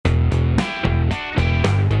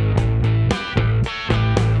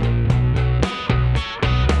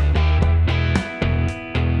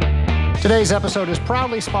Today's episode is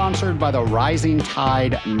proudly sponsored by the Rising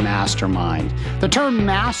Tide Mastermind. The term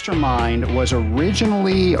mastermind was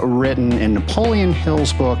originally written in Napoleon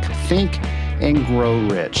Hill's book, Think and Grow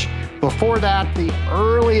Rich. Before that, the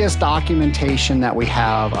earliest documentation that we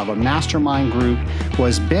have of a mastermind group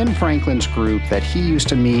was Ben Franklin's group that he used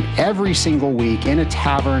to meet every single week in a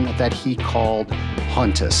tavern that he called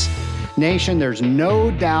Huntus. Nation, there's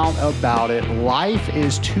no doubt about it. Life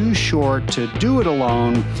is too short to do it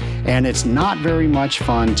alone, and it's not very much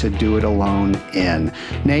fun to do it alone in.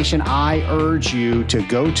 Nation, I urge you to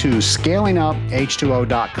go to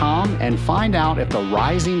scalinguph2o.com and find out if the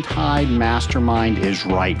Rising Tide Mastermind is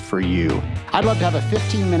right for you. I'd love to have a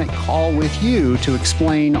 15-minute call with you to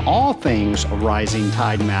explain all things Rising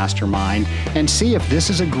Tide Mastermind and see if this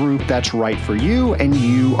is a group that's right for you and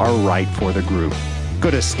you are right for the group. Go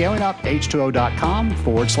to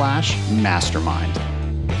scalinguph2o.com/mastermind.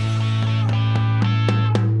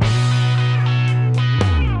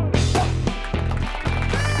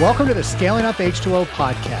 Welcome to the Scaling Up H2O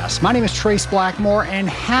podcast. My name is Trace Blackmore, and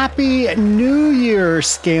Happy New Year,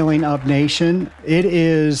 Scaling Up Nation. It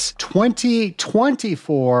is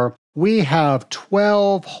 2024. We have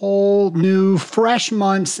 12 whole new fresh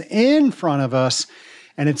months in front of us.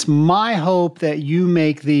 And it's my hope that you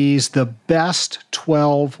make these the best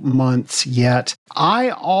 12 months yet. I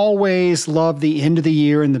always love the end of the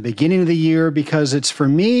year and the beginning of the year because for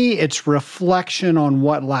me, it's reflection on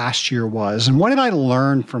what last year was. And what did I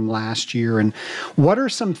learn from last year? And what are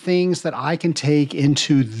some things that I can take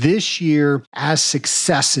into this year as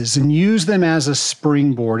successes and use them as a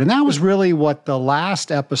springboard? And that was really what the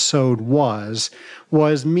last episode was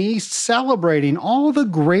me celebrating all the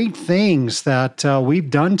great things that we've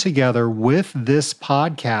done together with this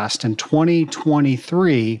podcast in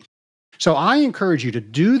 2023. So I encourage you to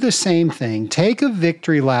do the same thing. Take a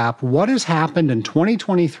victory lap. What has happened in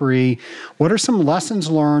 2023? What are some lessons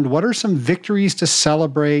learned? What are some victories to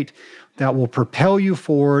celebrate that will propel you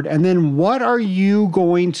forward? And then what are you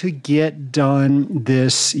going to get done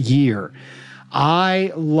this year?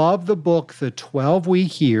 I love the book, The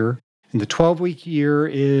 12-Week Year. And the 12-Week Year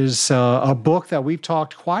is a book that we've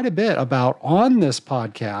talked quite a bit about on this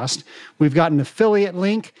podcast. We've got an affiliate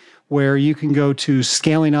link where you can go to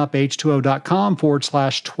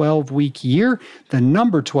scalinguph2o.com/12-week year, the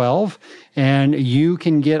number 12, and you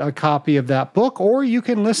can get a copy of that book, or you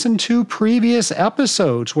can listen to previous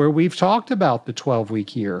episodes where we've talked about the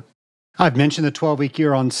 12-week year. I've mentioned the 12-week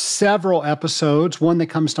year on several episodes. One that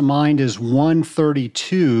comes to mind is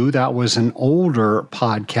 132. That was an older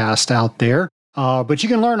podcast out there. But you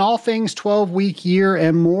can learn all things 12-week year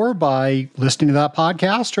and more by listening to that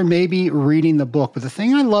podcast or maybe reading the book. But the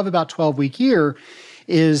thing I love about 12-week year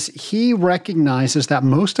is he recognizes that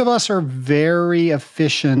most of us are very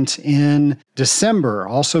efficient in December,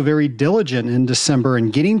 also very diligent in December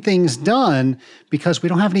and getting things done because we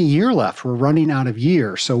don't have any year left. We're running out of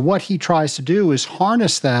year. So what he tries to do is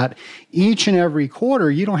harness that each and every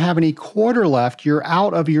quarter. You don't have any quarter left. You're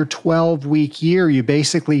out of your 12-week year. You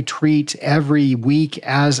basically treat every week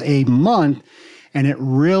as a month, and it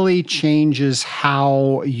really changes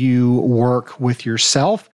how you work with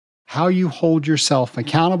yourself, how you hold yourself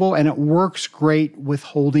accountable, and it works great with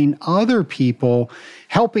holding other people,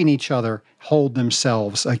 helping each other hold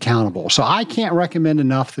themselves accountable. So I can't recommend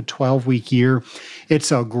enough the 12-Week Year. It's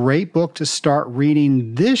a great book to start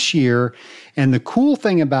reading this year. And the cool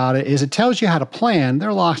thing about it is it tells you how to plan. There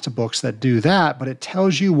are lots of books that do that, but it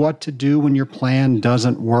tells you what to do when your plan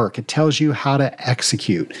doesn't work. It tells you how to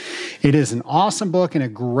execute. It is an awesome book and a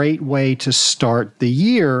great way to start the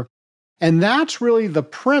year. And that's really the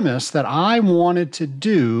premise that I wanted to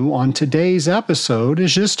do on today's episode,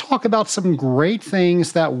 is just talk about some great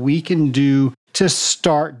things that we can do to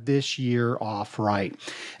start this year off right.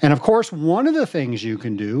 And of course, one of the things you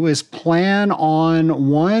can do is plan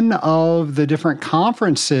on one of the different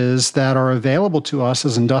conferences that are available to us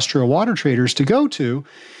as industrial water traders to go to.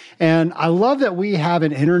 And I love that we have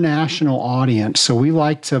an international audience. So we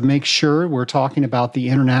like to make sure we're talking about the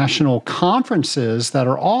international conferences that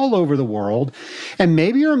are all over the world. And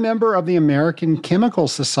maybe you're a member of the American Chemical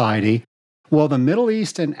Society. Well, the Middle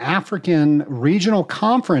East and African Regional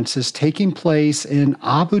Conference is taking place in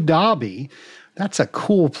Abu Dhabi. That's a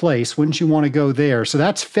cool place. Wouldn't you want to go there? So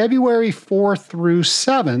that's February 4th through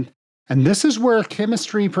 7th. And this is where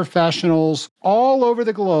chemistry professionals all over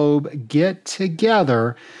the globe get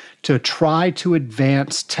together to try to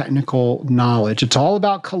advance technical knowledge. It's all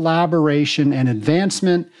about collaboration and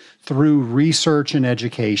advancement through research and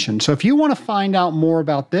education. So if you want to find out more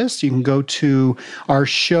about this, you can go to our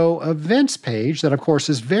show events page that, of course,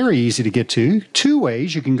 is very easy to get to. Two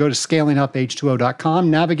ways. You can go to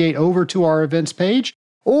scalinguph2o.com, navigate over to our events page,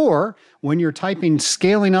 or when you're typing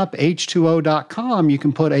scalinguph2o.com, you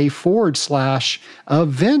can put a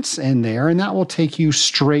 /events in there, and that will take you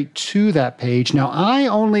straight to that page. Now, I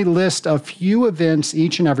only list a few events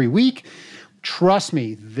each and every week. Trust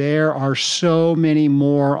me, there are so many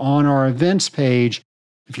more on our events page.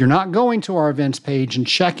 If you're not going to our events page and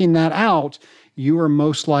checking that out, you are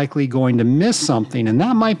most likely going to miss something. And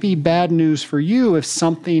that might be bad news for you if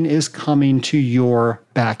something is coming to your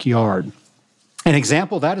backyard. An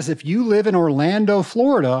example of that is if you live in Orlando,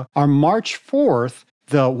 Florida, on March 4th,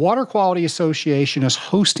 the Water Quality Association is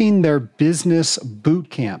hosting their business boot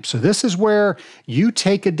camp. So this is where you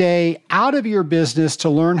take a day out of your business to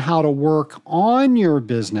learn how to work on your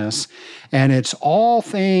business. And it's all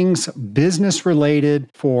things business related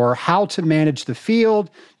for how to manage the field,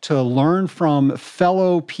 to learn from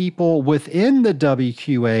fellow people within the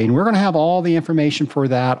WQA. And we're going to have all the information for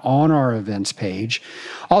that on our events page.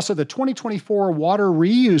 Also, the 2024 Water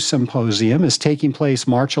Reuse Symposium is taking place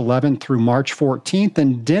March 11th through March 14th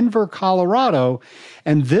in Denver, Colorado.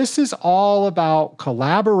 And this is all about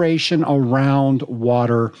collaboration around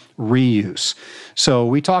water reuse. So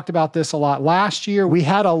we talked about this a lot last year. We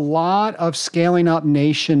had a lot of Scaling Up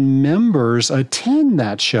Nation members attend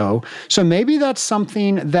that show. So maybe that's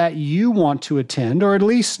something that you want to attend or at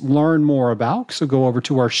least learn more about. So go over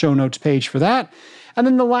to our show notes page for that. And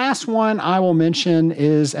then the last one I will mention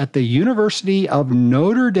is at the University of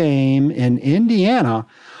Notre Dame in Indiana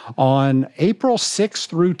on April 6th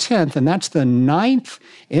through 10th, and that's the 9th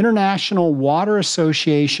International Water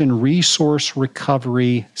Association Resource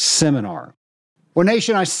Recovery Seminar. Well,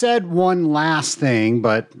 Nation, I said one last thing,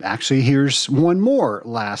 but actually here's one more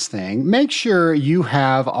last thing. Make sure you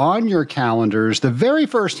have on your calendars the very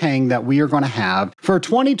first hang that we are going to have for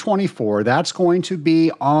 2024. That's going to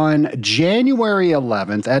be on January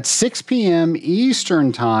 11th at 6 p.m.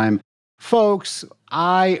 Eastern Time. Folks,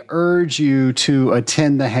 I urge you to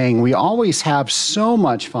attend the hang. We always have so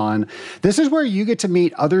much fun. This is where you get to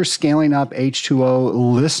meet other Scaling Up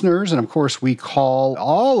H2O listeners. And of course, we call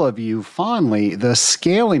all of you fondly the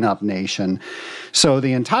Scaling Up Nation. So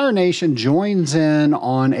the entire nation joins in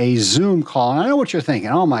on a Zoom call. And I know what you're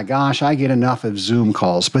thinking. Oh my gosh, I get enough of Zoom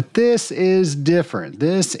calls. But this is different.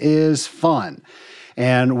 This is fun.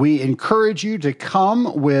 And we encourage you to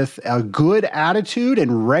come with a good attitude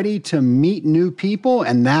and ready to meet new people.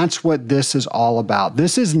 And that's what this is all about.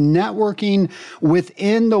 This is networking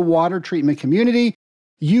within the water treatment community.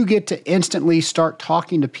 You get to instantly start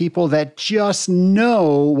talking to people that just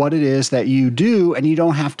know what it is that you do, and you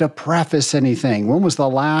don't have to preface anything. When was the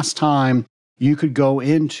last time you could go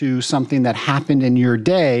into something that happened in your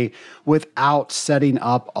day without setting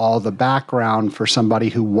up all the background for somebody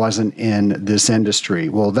who wasn't in this industry?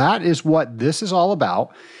 Well, that is what this is all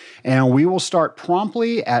about. And we will start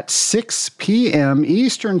promptly at 6 p.m.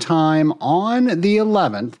 Eastern Time on the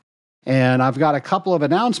 11th. And I've got a couple of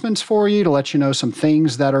announcements for you to let you know some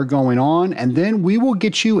things that are going on. And then we will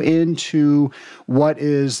get you into what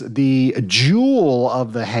is the jewel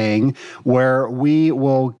of the hang, where we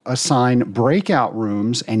will assign breakout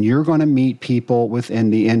rooms and you're going to meet people within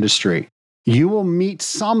the industry. You will meet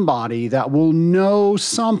somebody that will know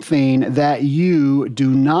something that you do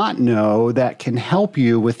not know that can help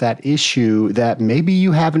you with that issue that maybe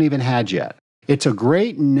you haven't even had yet. It's a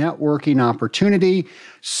great networking opportunity.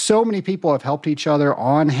 So many people have helped each other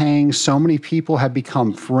on hangs. So many people have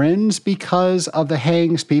become friends because of the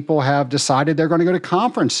hangs. People have decided they're going to go to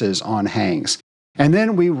conferences on hangs. And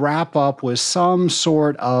then we wrap up with some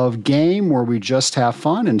sort of game where we just have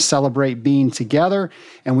fun and celebrate being together.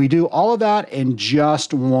 And we do all of that in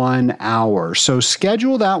just 1 hour. So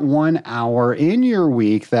schedule that 1 hour in your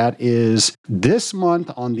week. That is this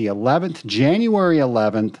month on the 11th, January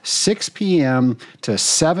 11th, 6 p.m. to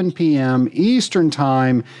 7 p.m. Eastern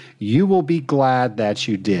Time. You will be glad that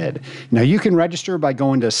you did. Now, you can register by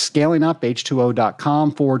going to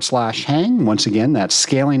scalinguph2o.com/hang. Once again, that's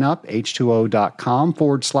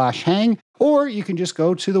scalinguph2o.com/hang. Or you can just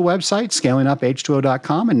go to the website,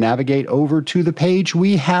 scalinguph2o.com, and navigate over to the page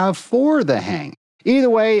we have for the hang.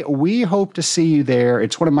 Either way, we hope to see you there.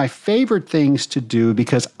 It's one of my favorite things to do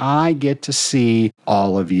because I get to see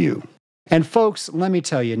all of you. And folks, let me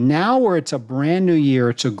tell you, now where it's a brand new year,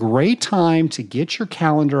 it's a great time to get your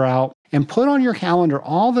calendar out and put on your calendar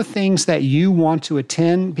all the things that you want to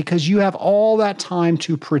attend because you have all that time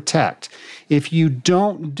to protect. If you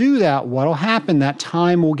don't do that, what'll happen? That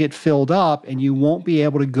time will get filled up and you won't be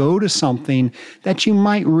able to go to something that you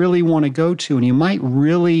might really want to go to, and you might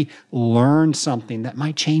really learn something that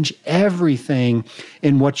might change everything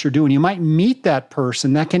in what you're doing. You might meet that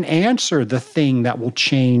person that can answer the thing that will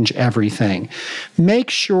change everything. Make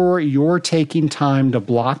sure you're taking time to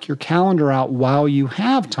block your calendar out while you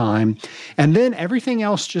have time, and then everything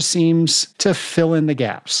else just seems to fill in the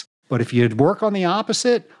gaps. But if you work on the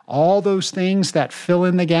opposite, all those things that fill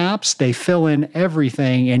in the gaps, they fill in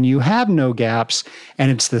everything and you have no gaps, and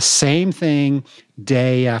it's the same thing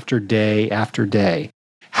day after day after day.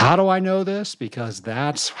 How do I know this? Because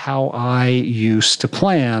that's how I used to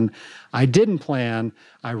plan. I didn't plan.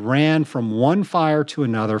 I ran from one fire to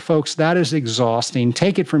another. Folks, that is exhausting.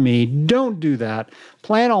 Take it from me. Don't do that.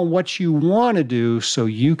 Plan on what you want to do so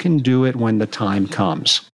you can do it when the time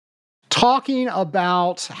comes. Talking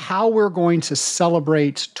about how we're going to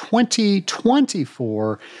celebrate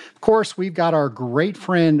 2024, of course, we've got our great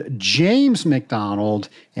friend James McDonald,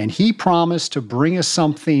 and he promised to bring us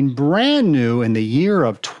something brand new in the year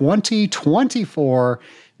of 2024.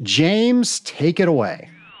 James, take it away.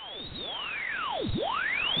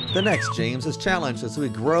 The next James is challenged as we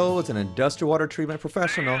grow as an industrial water treatment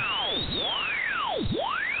professional.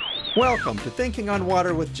 Welcome to Thinking on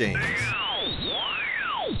Water with James.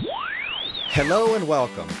 Hello and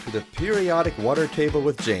welcome to the Periodic Water Table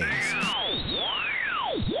with James.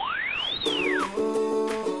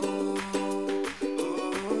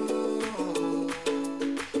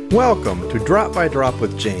 Welcome to Drop by Drop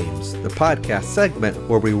with James, the podcast segment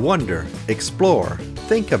where we wonder, explore,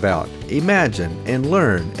 think about, imagine, and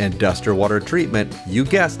learn industrial water treatment, you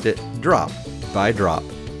guessed it, drop by drop,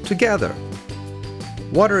 together.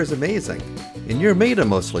 Water is amazing, and you're made of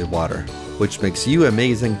mostly water, which makes you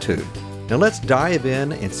amazing too. Now let's dive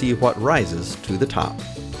in and see what rises to the top.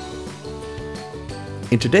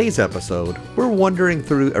 In today's episode, we're wandering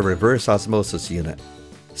through a reverse osmosis unit.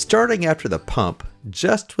 Starting after the pump,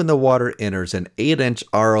 just when the water enters an 8-inch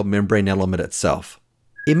RO membrane element itself.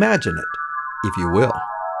 Imagine it, if you will.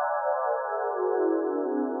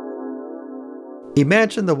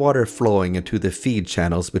 Imagine the water flowing into the feed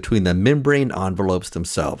channels between the membrane envelopes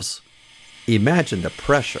themselves. Imagine the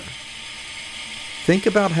pressure. Think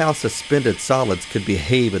about how suspended solids could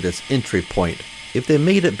behave at this entry point if they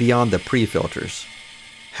made it beyond the pre-filters.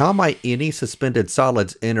 How might any suspended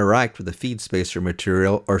solids interact with the feed spacer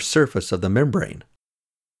material or surface of the membrane?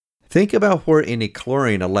 Think about where any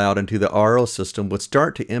chlorine allowed into the RO system would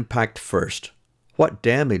start to impact first. What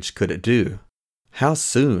damage could it do? How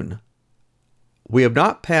soon? We have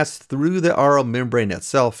not passed through the RO membrane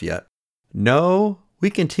itself yet. No, we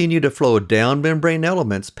continue to flow down membrane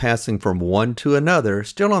elements, passing from one to another,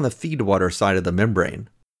 still on the feed water side of the membrane.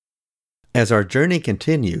 As our journey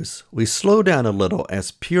continues, we slow down a little as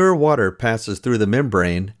pure water passes through the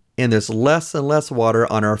membrane and there's less and less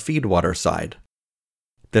water on our feed water side.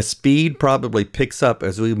 The speed probably picks up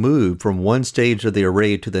as we move from one stage of the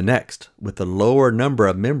array to the next, with a lower number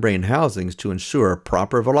of membrane housings to ensure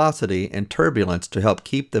proper velocity and turbulence to help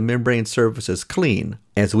keep the membrane surfaces clean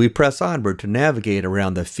as we press onward to navigate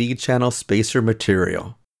around the feed channel spacer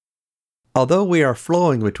material. Although we are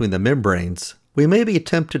flowing between the membranes, we may be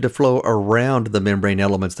tempted to flow around the membrane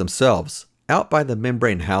elements themselves, out by the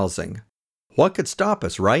membrane housing. What could stop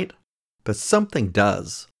us, right? But something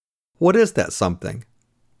does. What is that something?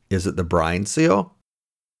 Is it the brine seal?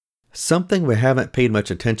 Something we haven't paid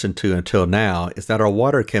much attention to until now is that our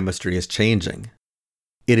water chemistry is changing.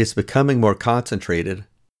 It is becoming more concentrated.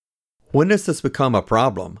 When does this become a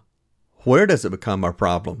problem? Where does it become our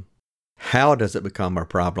problem? How does it become our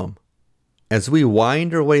problem? As we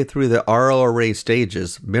wind our way through the RO array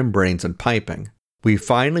stages, membranes, and piping, we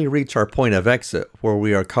finally reach our point of exit where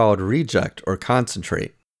we are called reject or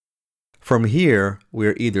concentrate. From here, we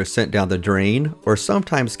are either sent down the drain or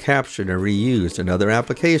sometimes captured and reused in other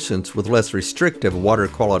applications with less restrictive water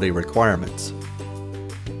quality requirements.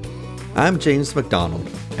 I'm James McDonald,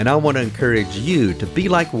 and I want to encourage you to be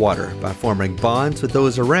like water by forming bonds with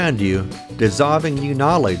those around you, dissolving new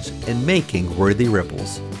knowledge, and making worthy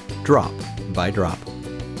ripples, drop by drop.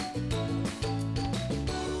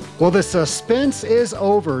 Well, the suspense is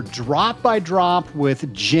over. Drop by Drop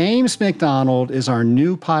with James McDonald is our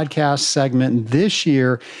new podcast segment this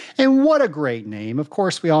year. And what a great name. Of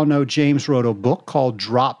course, we all know James wrote a book called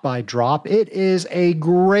Drop by Drop. It is a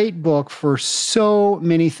great book for so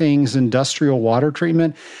many things industrial water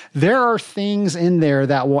treatment. There are things in there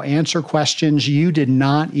that will answer questions you did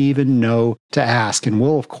not even know to ask. And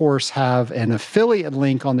we'll, of course, have an affiliate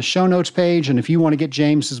link on the show notes page. And if you want to get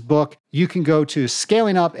James's book, you can go to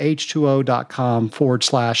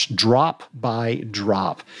scalinguph2o.com/drop by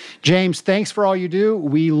drop. James, thanks for all you do.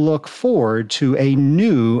 We look forward to a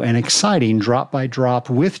new and exciting Drop by Drop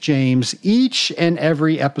with James each and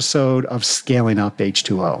every episode of Scaling Up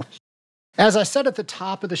H2O. As I said at the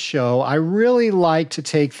top of the show, I really like to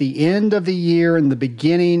take the end of the year and the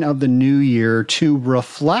beginning of the new year to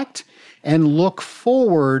reflect and look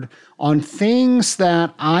forward on things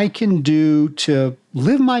that I can do to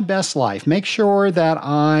live my best life, make sure that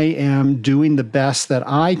I am doing the best that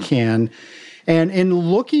I can. And in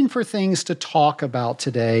looking for things to talk about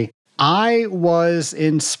today, I was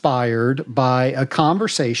inspired by a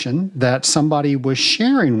conversation that somebody was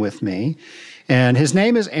sharing with me. And his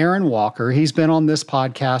name is Aaron Walker. He's been on this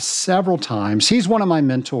podcast several times. He's one of my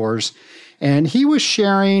mentors. And he was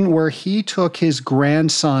sharing where he took his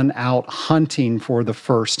grandson out hunting for the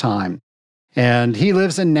first time. And he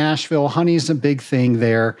lives in Nashville. Hunting's a big thing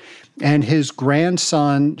there. And his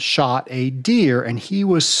grandson shot a deer, and he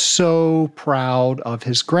was so proud of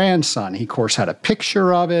his grandson. He, of course, had a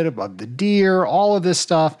picture of it, of the deer, all of this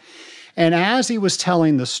stuff. And as he was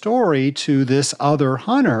telling the story to this other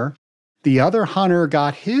hunter, the other hunter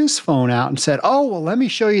got his phone out and said, "Oh, well, let me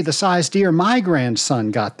show you the size deer my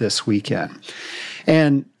grandson got this weekend."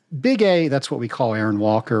 And Big A, that's what we call Aaron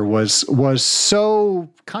Walker, was so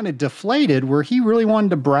kind of deflated where he really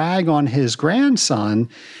wanted to brag on his grandson,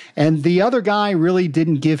 and the other guy really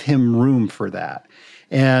didn't give him room for that.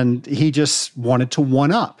 And he just wanted to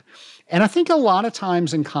one up. And I think a lot of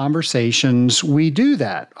times in conversations, we do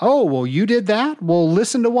that. "Oh, well, you did that? Well,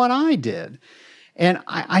 listen to what I did." And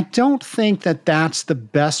I don't think that that's the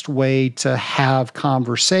best way to have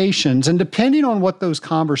conversations. And depending on what those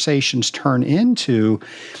conversations turn into,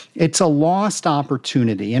 it's a lost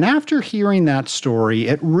opportunity. And after hearing that story,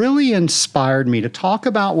 it really inspired me to talk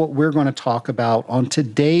about what we're going to talk about on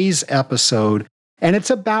today's episode. And it's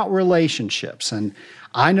about relationships. And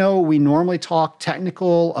I know we normally talk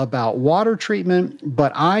technical about water treatment,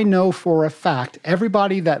 but I know for a fact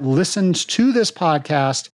everybody that listens to this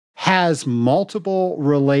podcast has multiple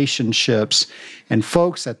relationships. And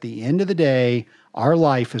folks, at the end of the day, our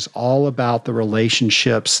life is all about the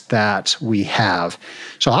relationships that we have.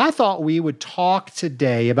 So I thought we would talk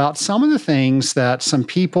today about some of the things that some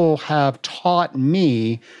people have taught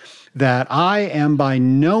me that I am by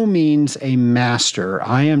no means a master.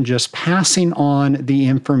 I am just passing on the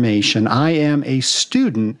information. I am a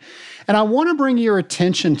student. And I want to bring your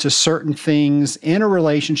attention to certain things in a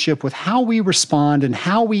relationship with how we respond and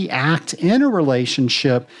how we act in a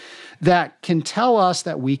relationship that can tell us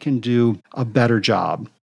that we can do a better job.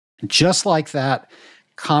 Just like that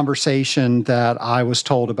conversation that I was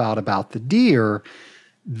told about the deer,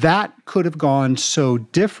 that could have gone so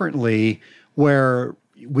differently where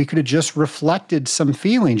we could have just reflected some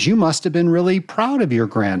feelings. You must have been really proud of your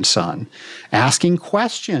grandson. Asking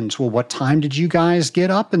questions. Well, what time did you guys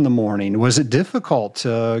get up in the morning? Was it difficult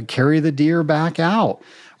to carry the deer back out?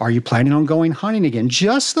 Are you planning on going hunting again?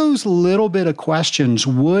 Just those little bit of questions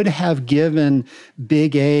would have given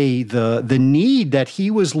Big A the need that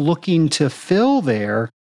he was looking to fill there.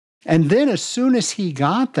 And then as soon as he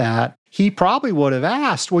got that, he probably would have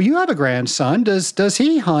asked, "Well, you have a grandson. Does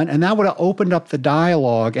he hunt?" And that would have opened up the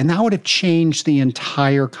dialogue, and that would have changed the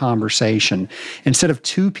entire conversation. Instead of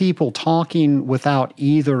two people talking without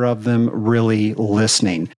either of them really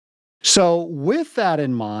listening. So with that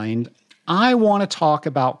in mind, I want to talk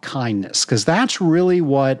about kindness, because that's really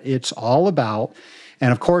what it's all about.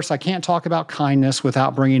 And of course, I can't talk about kindness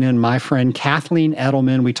without bringing in my friend Kathleen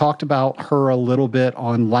Edelman. We talked about her a little bit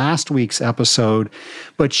on last week's episode,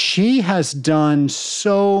 but she has done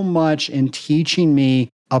so much in teaching me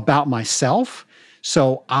about myself,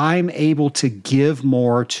 so I'm able to give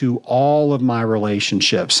more to all of my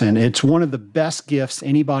relationships. And it's one of the best gifts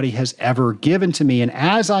anybody has ever given to me. And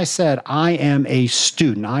as I said, I am a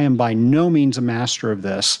student. I am by no means a master of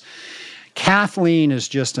this. Kathleen is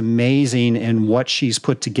just amazing in what she's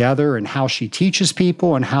put together and how she teaches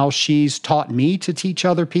people and how she's taught me to teach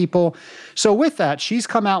other people. So with that, she's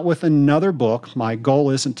come out with another book. My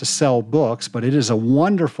goal isn't to sell books, but it is a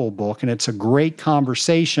wonderful book, and it's a great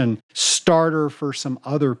conversation starter for some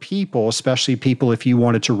other people, especially people if you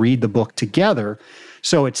wanted to read the book together.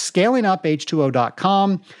 So it's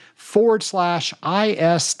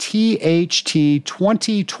scalinguph2o.com/ISTHT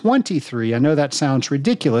 2023. I know that sounds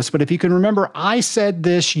ridiculous, but if you can remember, I said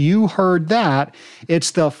this, you heard that.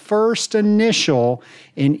 It's the first initial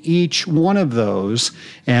in each one of those,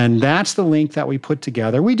 and that's the link that we put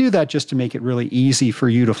together. We do that just to make it really easy for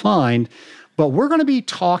you to find. But we're going to be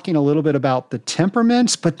talking a little bit about the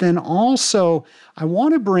temperaments, but then also I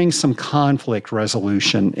want to bring some conflict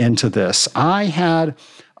resolution into this. I had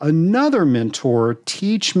another mentor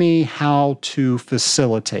teach me how to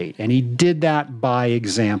facilitate, and he did that by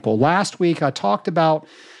example. Last week, I talked about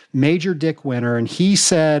Major Dick Winter, and he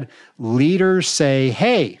said, leaders say,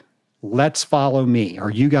 hey, let's follow me, or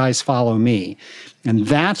you guys follow me. And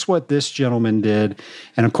that's what this gentleman did.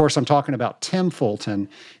 And of course, I'm talking about Tim Fulton.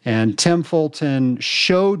 And Tim Fulton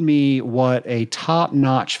showed me what a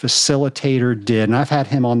top-notch facilitator did. And I've had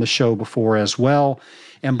him on the show before as well.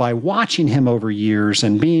 And by watching him over years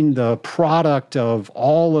and being the product of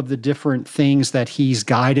all of the different things that he's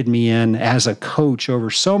guided me in as a coach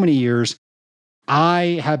over so many years,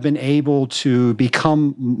 I have been able to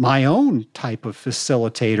become my own type of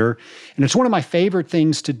facilitator. And it's one of my favorite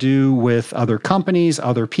things to do with other companies,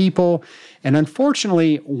 other people. And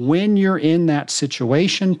unfortunately, when you're in that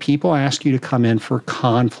situation, people ask you to come in for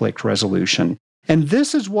conflict resolution. And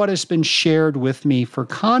this is what has been shared with me for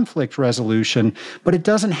conflict resolution, but it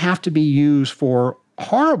doesn't have to be used for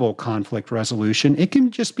horrible conflict resolution. It can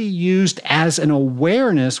just be used as an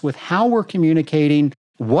awareness with how we're communicating.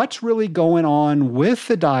 What's really going on with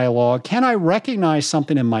the dialogue? Can I recognize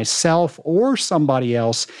something in myself or somebody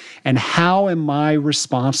else? And how am I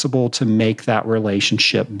responsible to make that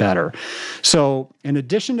relationship better? So, in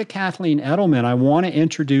addition to Kathleen Edelman, I want to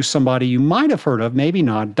introduce somebody you might have heard of, maybe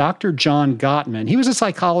not, Dr. John Gottman. He was a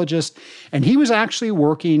psychologist, and he was actually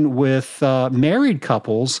working with married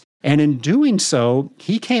couples. And in doing so,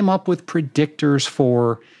 he came up with predictors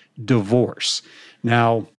for divorce.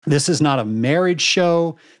 Now, this is not a marriage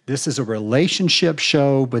show. This is a relationship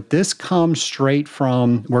show, but this comes straight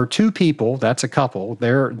from where two people, that's a couple,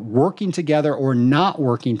 they're working together or not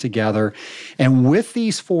working together. And with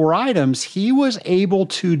these 4 items, he was able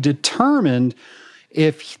to determine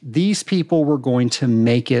if these people were going to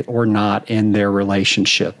make it or not in their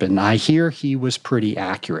relationship. And I hear he was pretty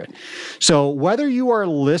accurate. So whether you are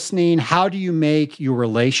listening, how do you make your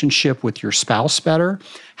relationship with your spouse better?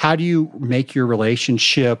 How do you make your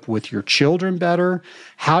relationship with your children better?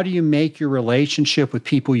 How do you make your relationship with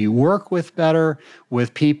people you work with better,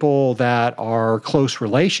 with people that are close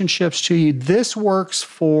relationships to you? This works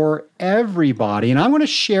for everybody, and I'm going to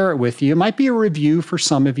share it with you. It might be a review for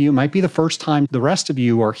some of you. It might be the first time the rest of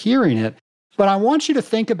you are hearing it. But I want you to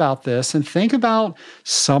think about this and think about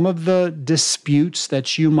some of the disputes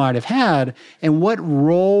that you might have had and what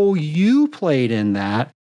role you played in that,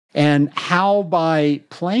 and how by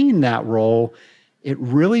playing that role, it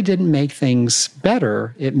really didn't make things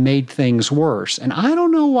better. It made things worse. And I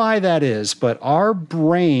don't know why that is, but our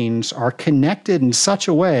brains are connected in such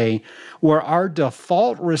a way where our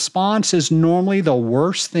default response is normally the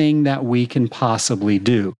worst thing that we can possibly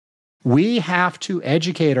do. We have to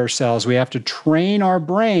educate ourselves. We have to train our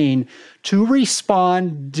brain to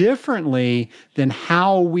respond differently than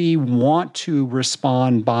how we want to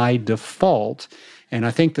respond by default. And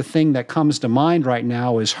I think the thing that comes to mind right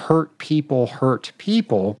now is hurt people hurt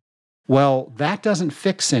people. Well, that doesn't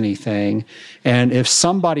fix anything. And if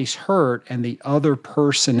somebody's hurt and the other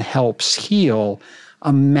person helps heal,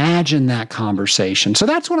 imagine that conversation. So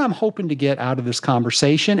that's what I'm hoping to get out of this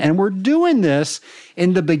conversation. And we're doing this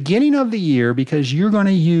in the beginning of the year because you're going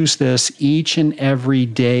to use this each and every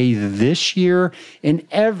day this year in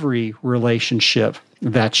every relationship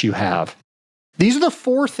that you have. These are the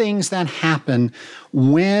 4 things that happen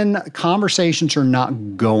when conversations are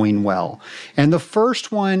not going well. And the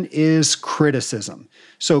first one is criticism.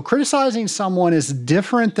 So criticizing someone is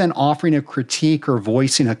different than offering a critique or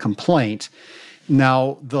voicing a complaint.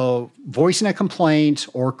 Now, the voicing a complaint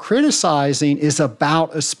or criticizing is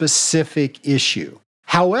about a specific issue.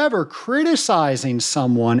 However, criticizing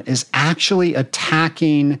someone is actually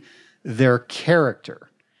attacking their character.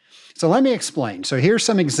 So let me explain. So here's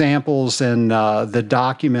some examples in the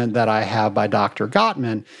document that I have by Dr.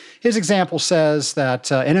 Gottman. His example says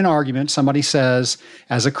that in an argument, somebody says,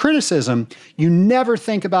 as a criticism, you never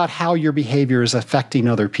think about how your behavior is affecting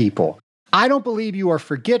other people. I don't believe you are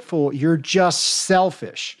forgetful. You're just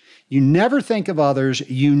selfish. You never think of others.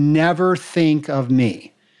 You never think of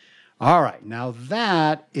me. All right, now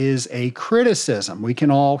that is a criticism. We can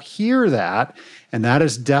all hear that, and that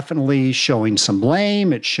is definitely showing some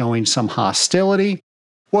blame. It's showing some hostility.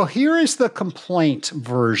 Well, here is the complaint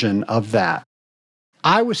version of that.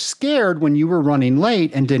 I was scared when you were running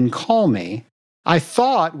late and didn't call me. I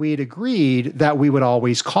thought we had agreed that we would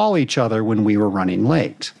always call each other when we were running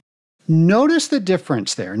late. Notice the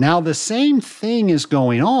difference there. Now, the same thing is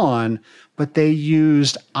going on, but they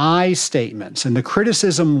used I statements, and the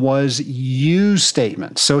criticism was you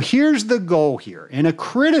statements. So here's the goal here. In a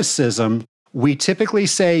criticism, we typically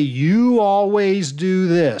say, you always do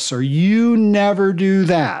this, or you never do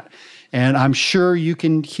that. And I'm sure you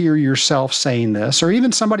can hear yourself saying this, or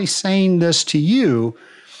even somebody saying this to you.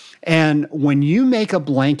 And when you make a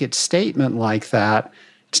blanket statement like that,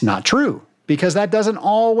 it's not true, because that doesn't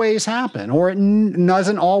always happen, or it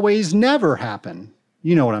doesn't always never happen.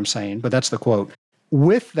 You know what I'm saying, but that's the quote.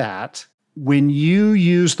 With that, when you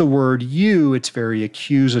use the word you, it's very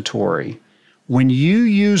accusatory. When you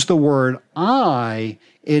use the word I,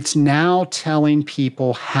 it's now telling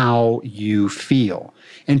people how you feel.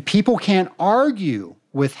 And people can't argue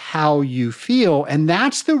with how you feel, and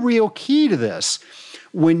that's the real key to this.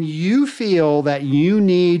 When you feel that you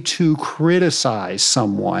need to criticize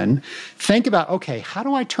someone, think about, okay, how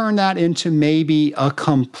do I turn that into maybe a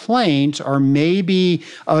complaint or maybe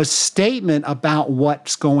a statement about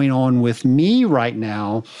what's going on with me right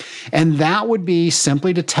now? And that would be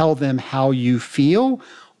simply to tell them how you feel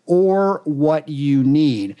or what you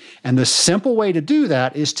need. And the simple way to do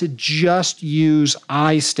that is to just use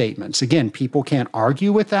I statements. Again, people can't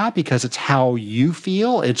argue with that because it's how you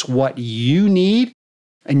feel, it's what you need.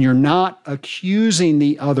 And you're not accusing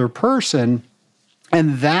the other person.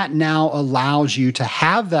 And that now allows you to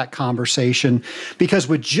have that conversation, because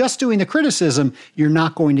with just doing the criticism, you're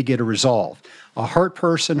not going to get a resolve. A hurt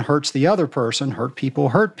person hurts the other person. Hurt people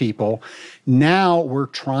hurt people. Now we're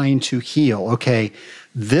trying to heal. Okay,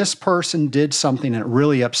 this person did something that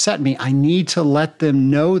really upset me. I need to let them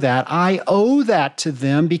know that. I owe that to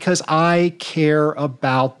them because I care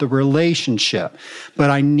about the relationship. But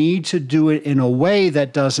I need to do it in a way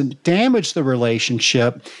that doesn't damage the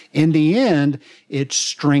relationship. In the end, it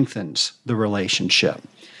strengthens the relationship.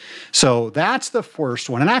 So that's the first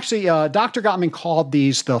one. And actually, Dr. Gottman called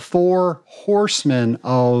these the 4 horsemen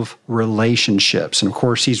of relationships. And of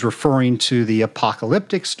course, he's referring to the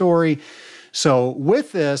apocalyptic story. So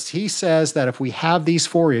with this, he says that if we have these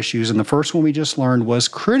 4 issues, and the first one we just learned was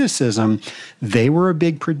criticism, they were a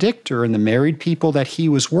big predictor, and the married people that he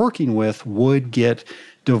was working with would get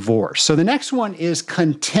divorced. So the next one is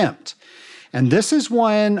contempt. And this is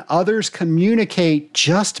when others communicate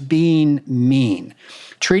just being mean,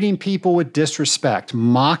 treating people with disrespect,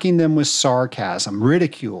 mocking them with sarcasm,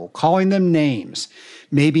 ridicule, calling them names,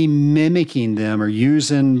 maybe mimicking them or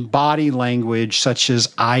using body language such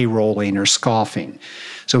as eye rolling or scoffing.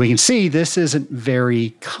 So we can see this isn't very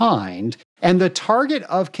kind. And the target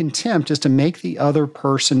of contempt is to make the other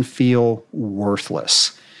person feel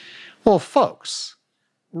worthless. Well, folks,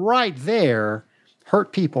 right there,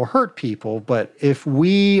 hurt people, but if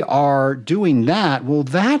we are doing that, well,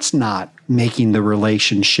 that's not making the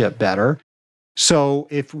relationship better. So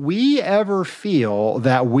if we ever feel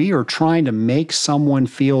that we are trying to make someone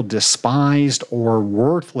feel despised or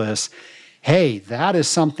worthless, hey, that is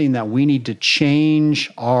something that we need to change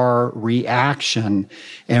our reaction,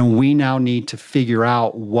 and we now need to figure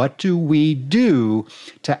out what do we do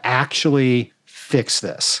to actually fix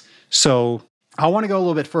this. So I want to go a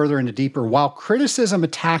little bit further into deeper. While criticism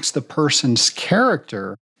attacks the person's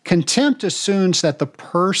character, contempt assumes that the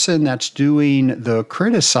person that's doing the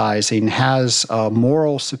criticizing has a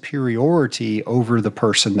moral superiority over the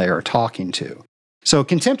person they are talking to. So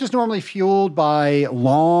contempt is normally fueled by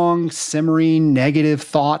long, simmering negative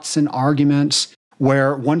thoughts and arguments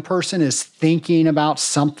where one person is thinking about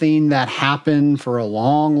something that happened for a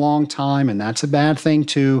long, long time, and that's a bad thing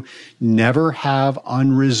too. Never have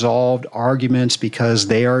unresolved arguments, because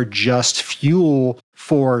they are just fuel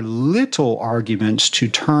for little arguments to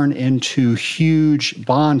turn into huge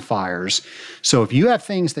bonfires. So if you have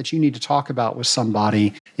things that you need to talk about with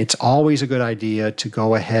somebody, it's always a good idea to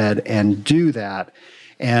go ahead and do that.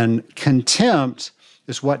 And contempt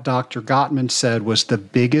is what Dr. Gottman said was the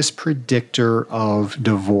biggest predictor of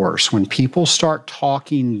divorce. When people start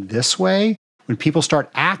talking this way, when people start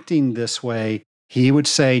acting this way, he would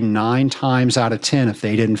say 9 times out of 10, if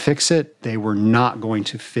they didn't fix it, they were not going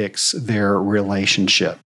to fix their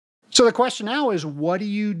relationship. So the question now is, what do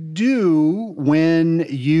you do when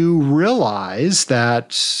you realize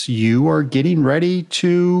that you are getting ready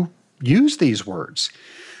to use these words?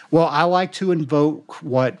 Well, I like to invoke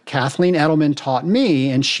what Kathleen Edelman taught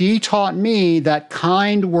me, and she taught me that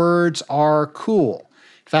kind words are cool.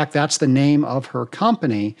 In fact, that's the name of her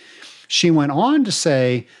company. She went on to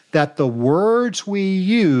say that the words we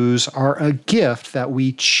use are a gift that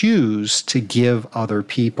we choose to give other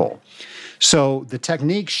people. So the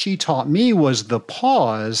technique she taught me was the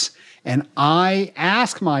pause, and I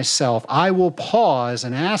will pause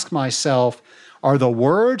and ask myself, are the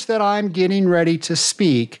words that I'm getting ready to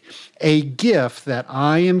speak a gift that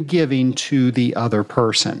I am giving to the other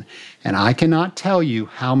person? And I cannot tell you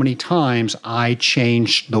how many times I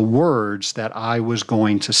changed the words that I was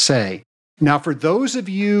going to say. Now, for those of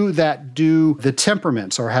you that do the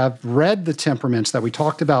temperaments or have read the temperaments that we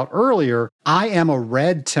talked about earlier, I am a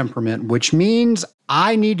red temperament, which means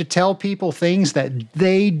I need to tell people things that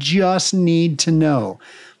they just need to know.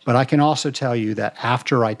 But I can also tell you that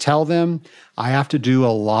after I tell them, I have to do a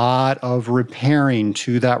lot of repairing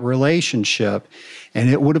to that relationship. And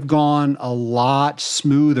it would have gone a lot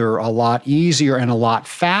smoother, a lot easier, and a lot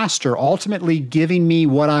faster, ultimately giving me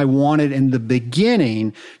what I wanted in the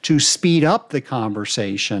beginning to speed up the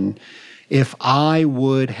conversation if I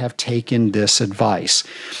would have taken this advice.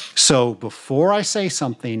 So before I say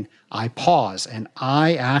something, I pause and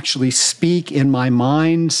I actually speak in my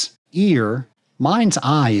mind's ear. Mind's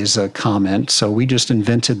eye is a comment, so we just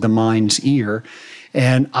invented the mind's ear.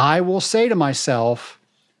 And I will say to myself,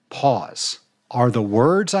 pause. Are the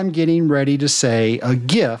words I'm getting ready to say a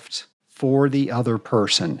gift for the other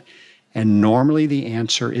person? And normally the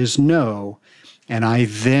answer is no. And I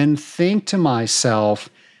then think to myself,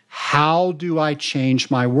 how do I change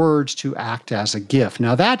my words to act as a gift?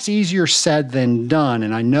 Now that's easier said than done,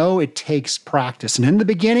 and I know it takes practice. And in the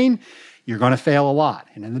beginning, you're going to fail a lot.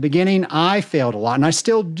 And in the beginning, I failed a lot, and I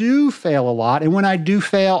still do fail a lot. And when I do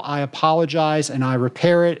fail, I apologize and I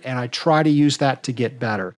repair it, and I try to use that to get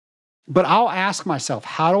better. But I'll ask myself,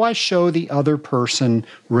 how do I show the other person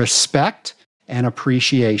respect and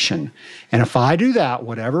appreciation? And if I do that,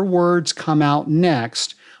 whatever words come out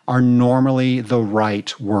next are normally the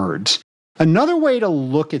right words. Another way to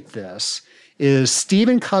look at this is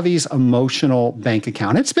Stephen Covey's emotional bank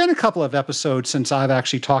account. It's been a couple of episodes since I've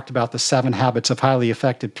actually talked about the 7 habits of highly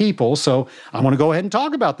effective people, so I want to go ahead and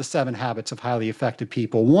talk about the 7 habits of highly effective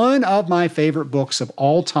people. One of my favorite books of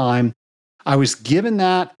all time. I was given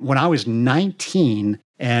that when I was 19,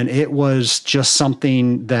 and it was just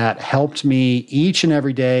something that helped me each and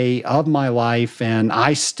every day of my life, and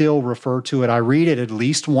I still refer to it. I read it at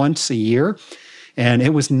least once a year. And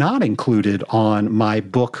it was not included on my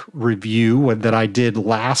book review that I did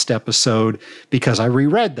last episode because I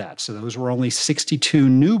reread that. So those were only 62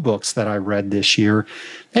 new books that I read this year.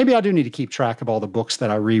 Maybe I do need to keep track of all the books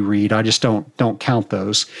that I reread. I just don't count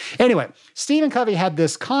those. Anyway, Stephen Covey had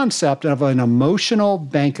this concept of an emotional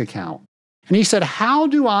bank account. And he said, how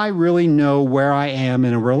do I really know where I am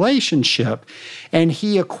in a relationship? And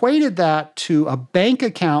he equated that to a bank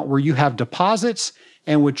account where you have deposits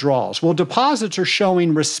and withdrawals. Well, deposits are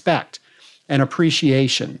showing respect and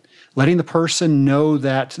appreciation, letting the person know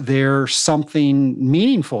that there's something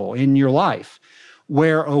meaningful in your life.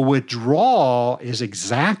 Where a withdrawal is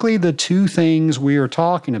exactly the 2 things we are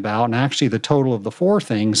talking about, and actually the total of the 4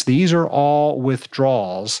 things. These are all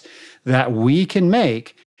withdrawals that we can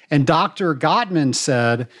make. And Dr. Gottman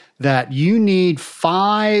said that you need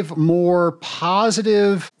 5 more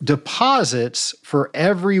positive deposits for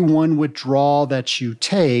every 1 withdrawal that you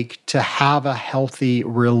take to have a healthy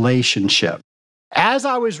relationship. As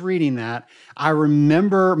I was reading that, I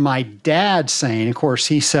remember my dad saying, of course,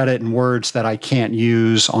 he said it in words that I can't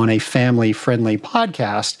use on a family-friendly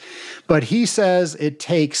podcast, but he says it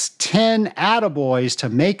takes 10 attaboys to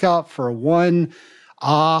make up for 1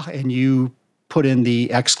 and you put in the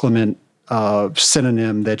exclamant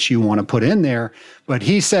synonym that you want to put in there. But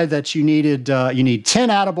he said that you need 10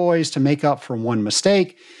 attaboys to make up for 1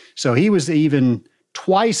 mistake. So he was even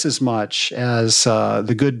twice as much as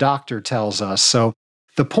the good doctor tells us. So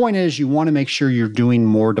the point is you want to make sure you're doing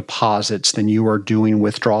more deposits than you are doing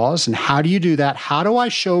withdrawals. And how do you do that? How do I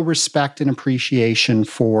show respect and appreciation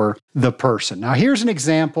for the person? Now, here's an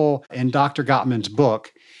example in Dr. Gottman's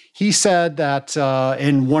book. He said that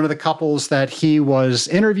in one of the couples that he was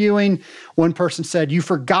interviewing, one person said, "You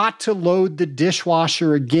forgot to load the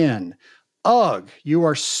dishwasher again. Ugh, you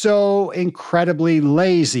are so incredibly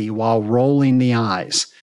lazy," while rolling the eyes.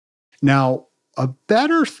 Now, a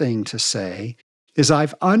better thing to say is, I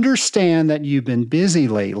understand that you've been busy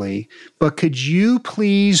lately, but could you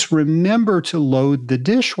please remember to load the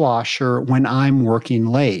dishwasher when I'm working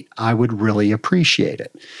late? I would really appreciate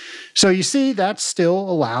it. So you see, that still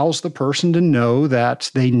allows the person to know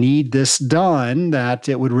that they need this done, that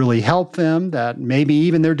it would really help them, that maybe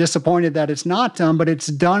even they're disappointed that it's not done, but it's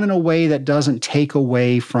done in a way that doesn't take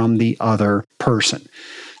away from the other person.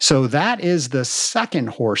 So that is the second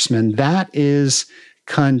horseman. That is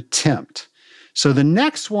contempt. So the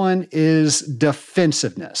next one is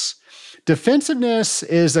defensiveness. Defensiveness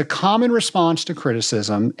is a common response to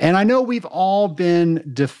criticism, and I know we've all been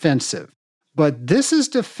defensive, but this is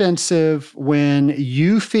defensive when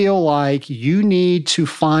you feel like you need to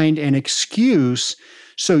find an excuse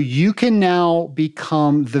so you can now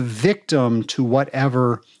become the victim to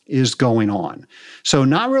whatever is going on. So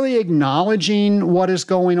not really acknowledging what is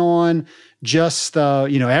going on, just,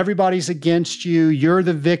 everybody's against you, you're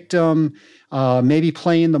the victim, maybe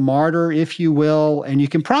playing the martyr, if you will. And you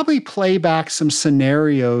can probably play back some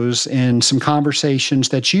scenarios and some conversations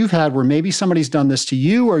that you've had where maybe somebody's done this to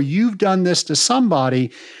you or you've done this to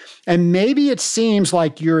somebody. And maybe it seems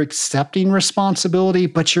like you're accepting responsibility,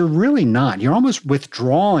 but you're really not. You're almost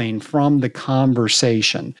withdrawing from the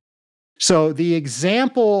conversation. So the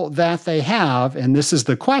example that they have, and this is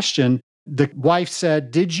the question, the wife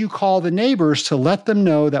said, "Did you call the neighbors to let them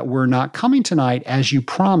know that we're not coming tonight as you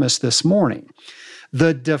promised this morning?"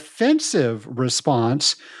 The defensive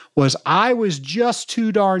response was, "I was just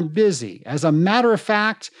too darn busy. As a matter of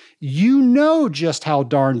fact, you know just how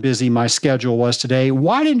darn busy my schedule was today.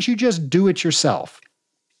 Why didn't you just do it yourself?"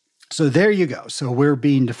 So there you go. So we're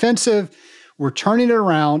being defensive. We're turning it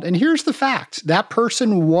around. And here's the fact. That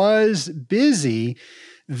person was busy.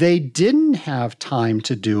 They didn't have time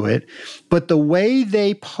to do it, but the way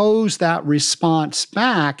they posed that response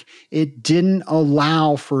back, it didn't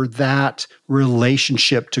allow for that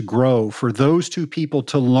relationship to grow, for those two people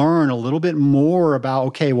to learn a little bit more about,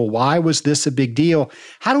 okay, well, why was this a big deal?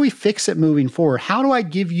 How do we fix it moving forward? How do I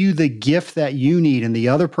give you the gift that you need and the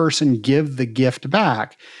other person give the gift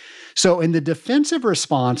back? So in the defensive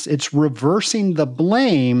response, it's reversing the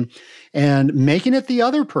blame and making it the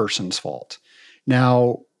other person's fault.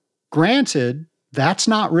 Now, granted, that's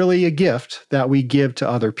not really a gift that we give to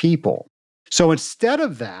other people. So instead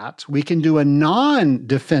of that, we can do a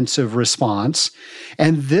non-defensive response.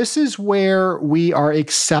 And this is where we are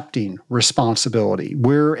accepting responsibility.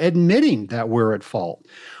 We're admitting that we're at fault.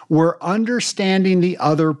 We're understanding the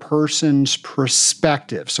other person's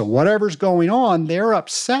perspective. So whatever's going on, they're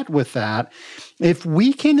upset with that. If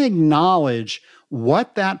we can acknowledge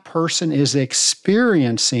what that person is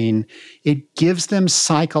experiencing, it gives them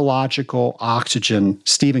psychological oxygen.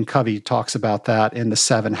 Stephen Covey talks about that in The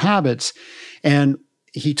 7 Habits. And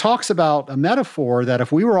he talks about a metaphor that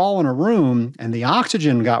if we were all in a room and the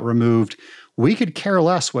oxygen got removed, we could care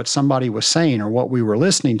less what somebody was saying or what we were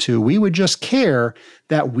listening to. We would just care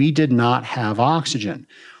that we did not have oxygen.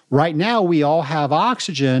 Right now, we all have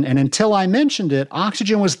oxygen, and until I mentioned it,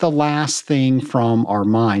 oxygen was the last thing from our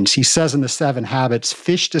minds. He says in The 7 Habits,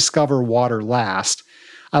 fish discover water last.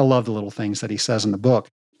 I love the little things that he says in the book.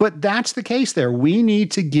 But that's the case there. We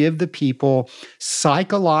need to give the people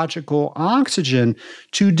psychological oxygen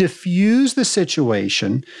to diffuse the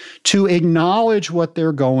situation, to acknowledge what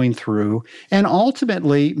they're going through, and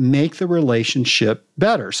ultimately make the relationship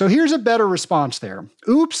better. So here's a better response there.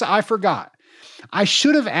 Oops, I forgot. I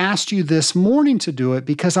should have asked you this morning to do it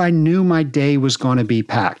because I knew my day was going to be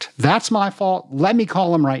packed. That's my fault. Let me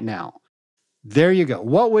call him right now. There you go.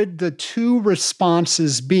 What would the two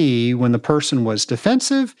responses be when the person was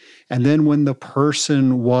defensive and then when the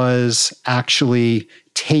person was actually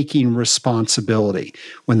taking responsibility?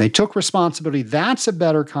 When they took responsibility, that's a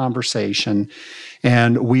better conversation,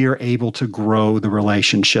 and we are able to grow the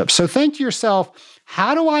relationship. So think to yourself,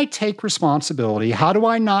 how do I take responsibility? How do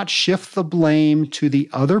I not shift the blame to the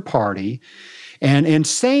other party? And in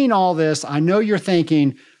saying all this, I know you're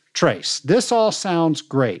thinking, Trace, this all sounds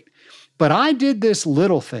great, but I did this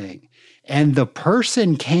little thing, and the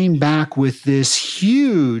person came back with this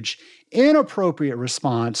huge, inappropriate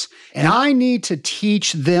response, and I need to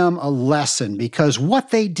teach them a lesson because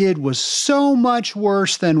what they did was so much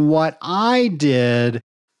worse than what I did.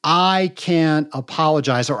 I can't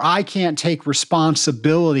apologize or I can't take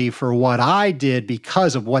responsibility for what I did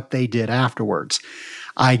because of what they did afterwards.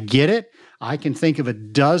 I get it. I can think of a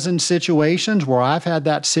dozen situations where I've had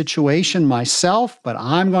that situation myself, but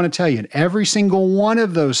I'm going to tell you, in every single one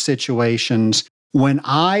of those situations, when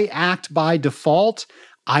I act by default,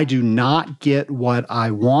 I do not get what I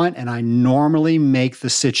want, and I normally make the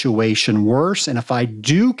situation worse. And if I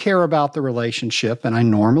do care about the relationship, and I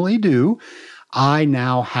normally do, I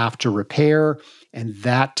now have to repair And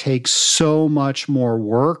that takes so much more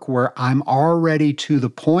work where I'm already to the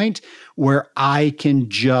point where I can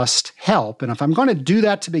just help. And if I'm going to do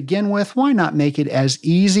that to begin with, why not make it as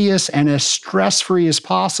easiest and as stress-free as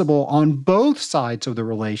possible on both sides of the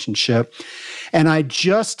relationship? And I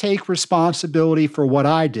just take responsibility for what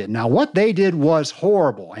I did. Now, what they did was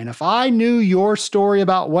horrible. And if I knew your story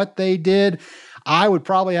about what they did, I would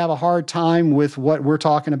probably have a hard time with what we're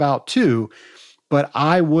talking about too. But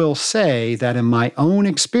I will say that in my own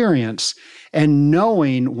experience and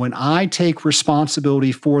knowing when I take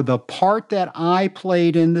responsibility for the part that I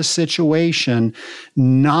played in the situation,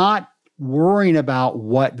 not worrying about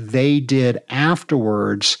what they did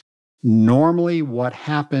afterwards, normally what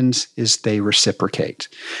happens is they reciprocate.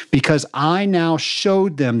 Because I now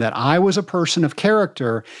showed them that I was a person of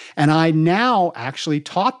character, and I now actually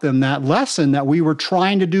taught them that lesson that we were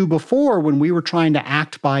trying to do before when we were trying to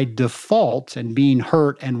act by default and being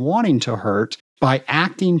hurt and wanting to hurt. By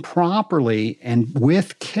acting properly and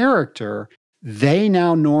with character, they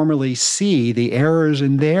now normally see the errors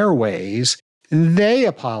in their ways. They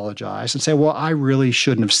apologize and say, well, I really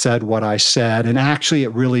shouldn't have said what I said. And actually,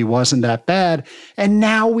 it really wasn't that bad. And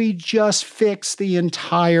now we just fix the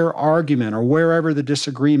entire argument or wherever the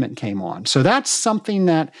disagreement came on. So that's something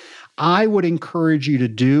that I would encourage you to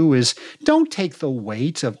do is don't take the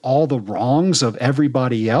weight of all the wrongs of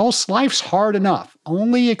everybody else. Life's hard enough.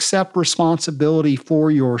 Only accept responsibility for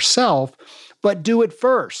yourself, but do it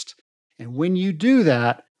first. And when you do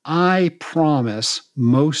that, I promise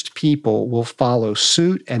most people will follow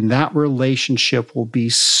suit, and that relationship will be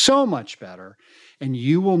so much better, and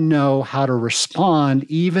you will know how to respond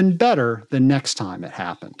even better the next time it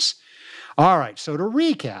happens. All right, so to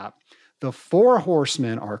recap, the 4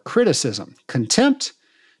 horsemen are criticism, contempt,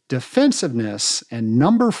 defensiveness, and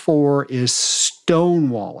number 4 is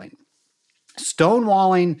stonewalling.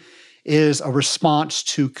 Stonewalling is a response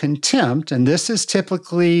to contempt, and this is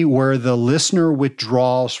typically where the listener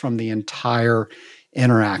withdraws from the entire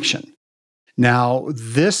interaction. Now,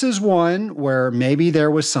 this is one where maybe there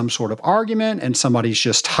was some sort of argument and somebody's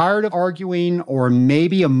just tired of arguing, or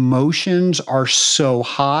maybe emotions are so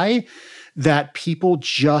high that people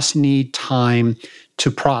just need time to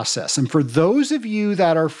process. And for those of you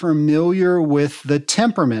that are familiar with the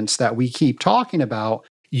temperaments that we keep talking about,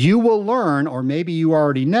 you will learn, or maybe you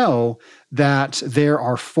already know, that there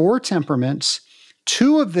are 4 temperaments.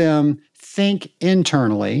 2 of them think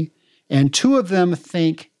internally, and 2 of them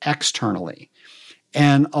think externally.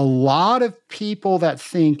 And a lot of people that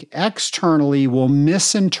think externally will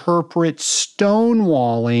misinterpret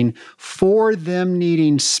stonewalling for them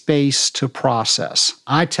needing space to process.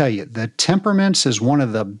 I tell you, the temperaments is one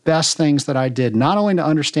of the best things that I did, not only to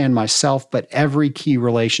understand myself, but every key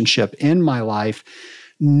relationship in my life.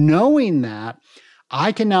 Knowing that,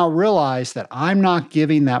 I can now realize that I'm not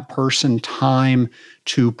giving that person time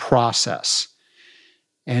to process.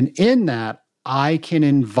 And in that, I can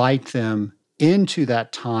invite them into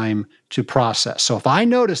that time to process. So if I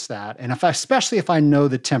notice that, and especially if I know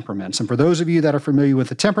the temperaments, and for those of you that are familiar with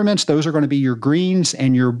the temperaments, those are going to be your greens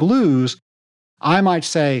and your blues, I might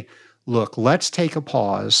say, look, let's take a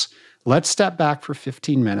pause. Let's step back for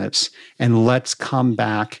 15 minutes and let's come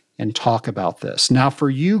back and talk about this. Now,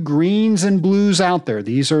 for you greens and blues out there,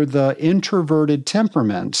 these are the introverted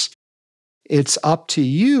temperaments. It's up to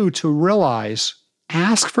you to realize,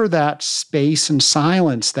 ask for that space and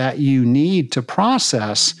silence that you need to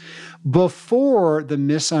process before the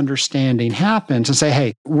misunderstanding happens, and say,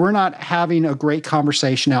 hey, we're not having a great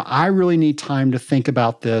conversation now. I really need time to think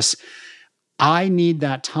about this. I need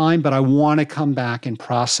that time, but I want to come back and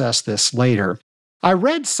process this later. I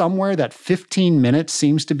read somewhere that 15 minutes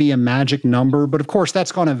seems to be a magic number, but of course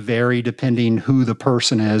that's going to vary depending who the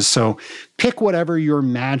person is. So pick whatever your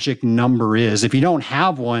magic number is. If you don't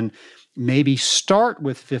have one, maybe start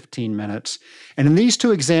with 15 minutes. And in these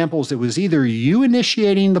 2 examples, it was either you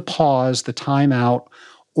initiating the pause, the timeout,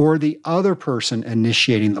 or the other person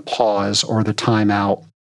initiating the pause or the timeout.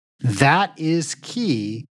 That is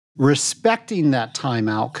key. Respecting that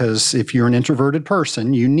timeout, because if you're an introverted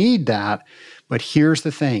person, you need that. But here's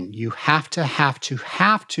the thing, you have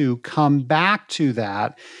to come back to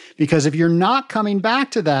that, because if you're not coming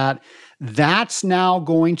back to that, that's now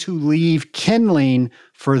going to leave kindling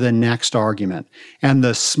for the next argument. And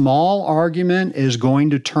the small argument is going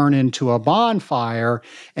to turn into a bonfire,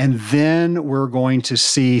 and then we're going to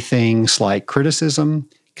see things like criticism,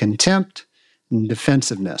 contempt, and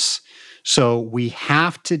defensiveness. So we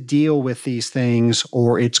have to deal with these things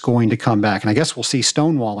or it's going to come back. And I guess we'll see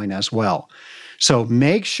stonewalling as well. So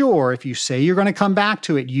make sure if you say you're going to come back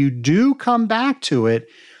to it, you do come back to it,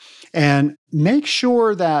 and make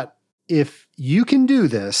sure that if you can do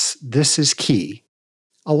this, this is key.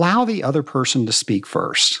 Allow the other person to speak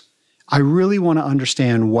first. I really want to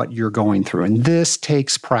understand what you're going through, and this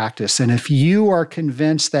takes practice. And if you are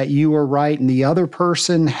convinced that you are right and the other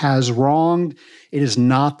person has wronged, it is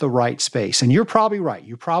not the right space. And you're probably right.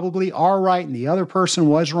 You probably are right, and the other person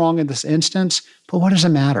was wrong in this instance, but what does it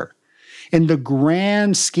matter? In the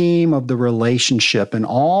grand scheme of the relationship and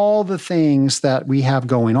all the things that we have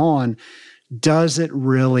going on, does it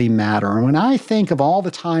really matter? And when I think of all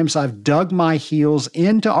the times I've dug my heels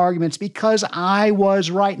into arguments because I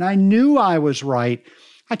was right and I knew I was right,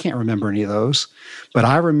 I can't remember any of those. But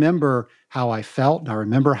I remember how I felt, and I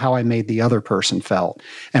remember how I made the other person felt.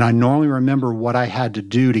 And I normally remember what I had to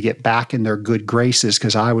do to get back in their good graces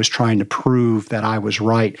because I was trying to prove that I was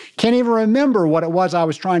right. Can't even remember what it was I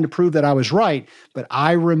was trying to prove that I was right, but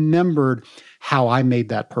I remembered how I made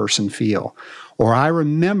that person feel. Or I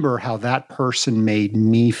remember how that person made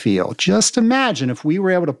me feel. Just imagine if we were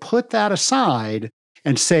able to put that aside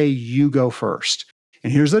and say, you go first.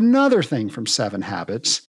 And here's another thing from 7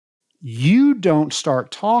 Habits. You don't start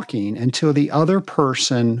talking until the other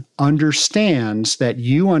person understands that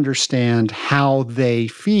you understand how they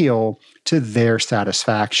feel to their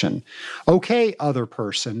satisfaction. Okay, other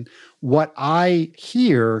person, what I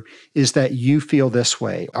hear is that you feel this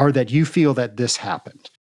way, or that you feel that this happened.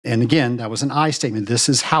 And again, that was an I statement. This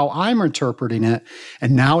is how I'm interpreting it.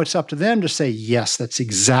 And now it's up to them to say, yes, that's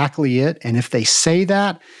exactly it. And if they say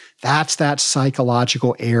that, that's that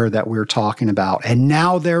psychological error that we're talking about. And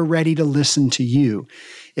now they're ready to listen to you.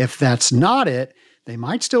 If that's not it, they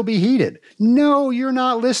might still be heated. No, you're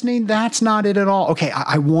not listening. That's not it at all. Okay,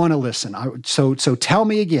 I want to listen. So tell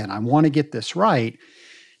me again. I want to get this right.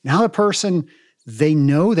 Now the person, they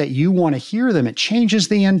know that you want to hear them. It changes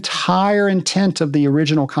the entire intent of the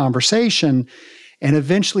original conversation. And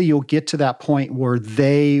eventually you'll get to that point where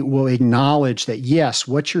they will acknowledge that, yes,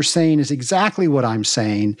 what you're saying is exactly what I'm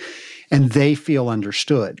saying, and they feel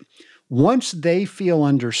understood. Once they feel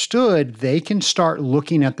understood, they can start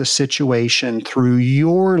looking at the situation through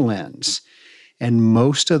your lens. And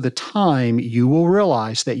most of the time, you will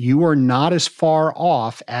realize that you are not as far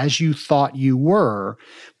off as you thought you were,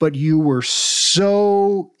 but you were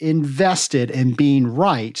so invested in being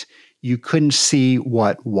right, you couldn't see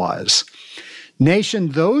what was. Nation,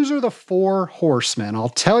 those are the 4 horsemen. I'll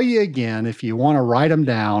tell you again if you want to write them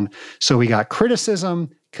down. So we got criticism,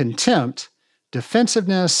 contempt,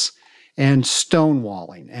 defensiveness, and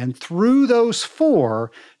stonewalling. And through those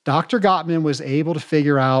 4, Dr. Gottman was able to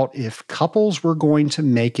figure out if couples were going to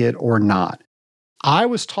make it or not. I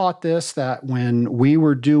was taught this, that when we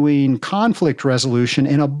were doing conflict resolution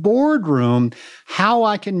in a boardroom, how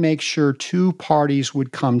I can make sure 2 parties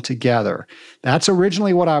would come together. That's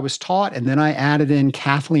originally what I was taught, and then I added in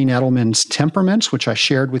Kathleen Edelman's temperaments, which I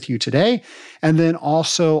shared with you today, and then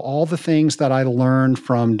also all the things that I learned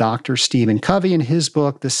from Dr. Stephen Covey in his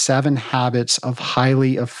book, The 7 Habits of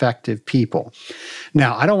Highly Effective People.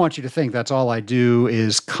 Now, I don't want you to think that's all I do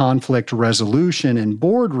is conflict resolution in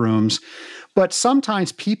boardrooms, but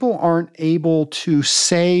sometimes people aren't able to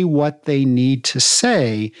say what they need to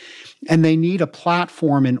say, and they need a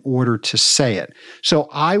platform in order to say it. So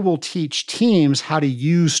I will teach teams how to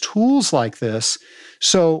use tools like this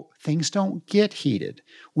so things don't get heated.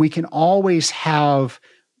 We can always have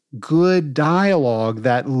good dialogue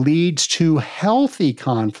that leads to healthy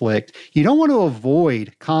conflict. You don't want to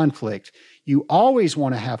avoid conflict. You always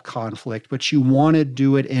want to have conflict, but you want to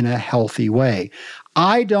do it in a healthy way.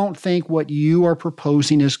 I don't think what you are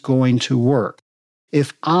proposing is going to work.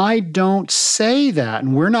 If I don't say that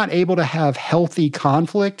and we're not able to have healthy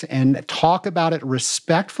conflict and talk about it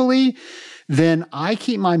respectfully, then I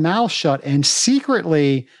keep my mouth shut and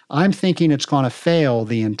secretly I'm thinking it's going to fail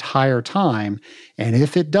the entire time. And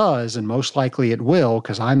if it does, and most likely it will,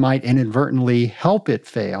 because I might inadvertently help it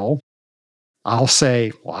fail, I'll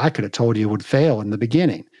say, well, I could have told you it would fail in the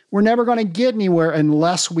beginning. We're never going to get anywhere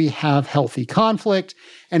unless we have healthy conflict.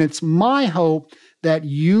 And it's my hope that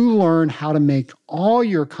you learn how to make all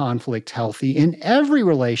your conflict healthy in every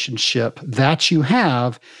relationship that you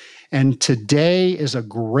have. And today is a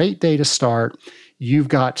great day to start. You've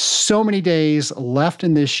got so many days left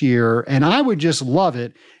in this year, and I would just love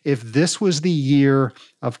it if this was the year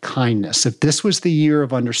of kindness, if this was the year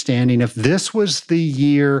of understanding, if this was the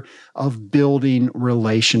year of building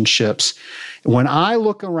relationships. When I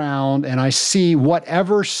look around and I see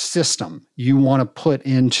whatever system you want to put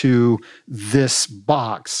into this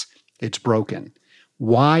box, it's broken.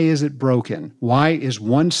 Why is it broken? Why is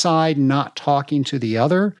one side not talking to the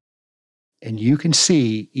other? and you can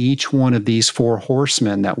see each one of these 4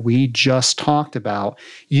 horsemen that we just talked about,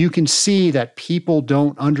 you can see that people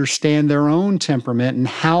don't understand their own temperament and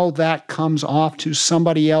how that comes off to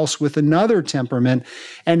somebody else with another temperament,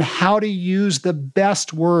 and how to use the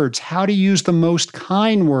best words, how to use the most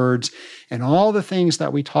kind words, and all the things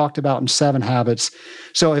that we talked about in 7 Habits.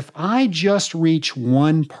 So if I just reach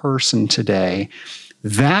one person today,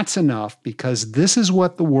 that's enough, because this is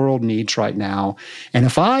what the world needs right now. And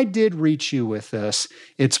if I did reach you with this,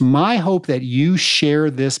 it's my hope that you share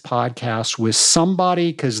this podcast with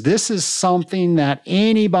somebody, because this is something that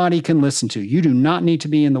anybody can listen to. You do not need to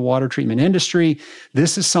be in the water treatment industry.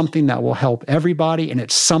 This is something that will help everybody, and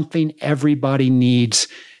it's something everybody needs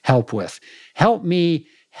help with. Help me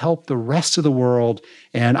help the rest of the world.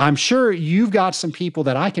 And I'm sure you've got some people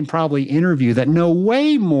that I can probably interview that know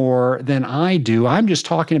way more than I do. I'm just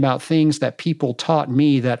talking about things that people taught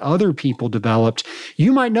me that other people developed.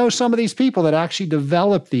 You might know some of these people that actually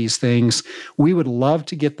developed these things. We would love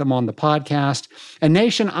to get them on the podcast. And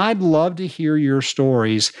Nation, I'd love to hear your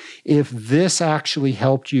stories if this actually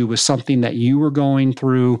helped you with something that you were going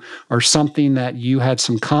through or something that you had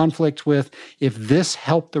some conflict with, if this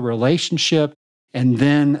helped the relationship, and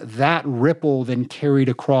then that ripple then carried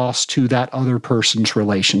across to that other person's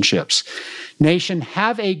relationships. Nation,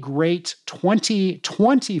 have a great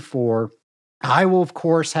 2024. I will, of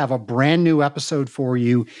course, have a brand new episode for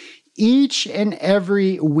you each and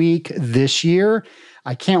every week this year.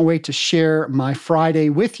 I can't wait to share my Friday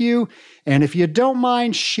with you. And if you don't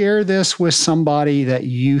mind, share this with somebody that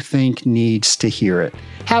you think needs to hear it.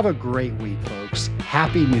 Have a great week, folks.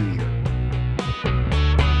 Happy New Year.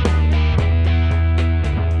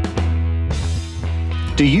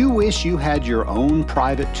 Do you wish you had your own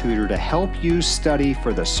private tutor to help you study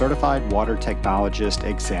for the Certified Water Technologist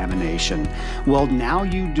examination? Well, now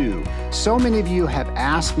you do. So many of you have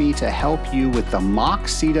asked me to help you with the mock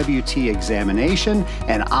CWT examination,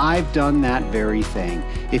 and I've done that very thing.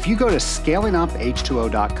 If you go to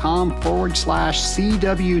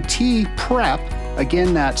scalinguph2o.com/CWT prep,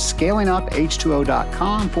 again, that's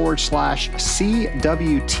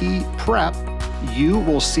scalinguph2o.com/CWT prep, you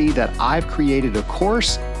will see that I've created a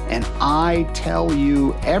course and I tell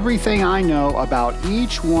you everything I know about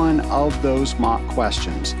each one of those mock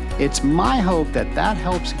questions. It's my hope that that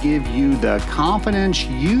helps give you the confidence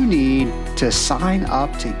you need to sign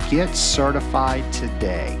up to get certified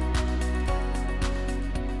today.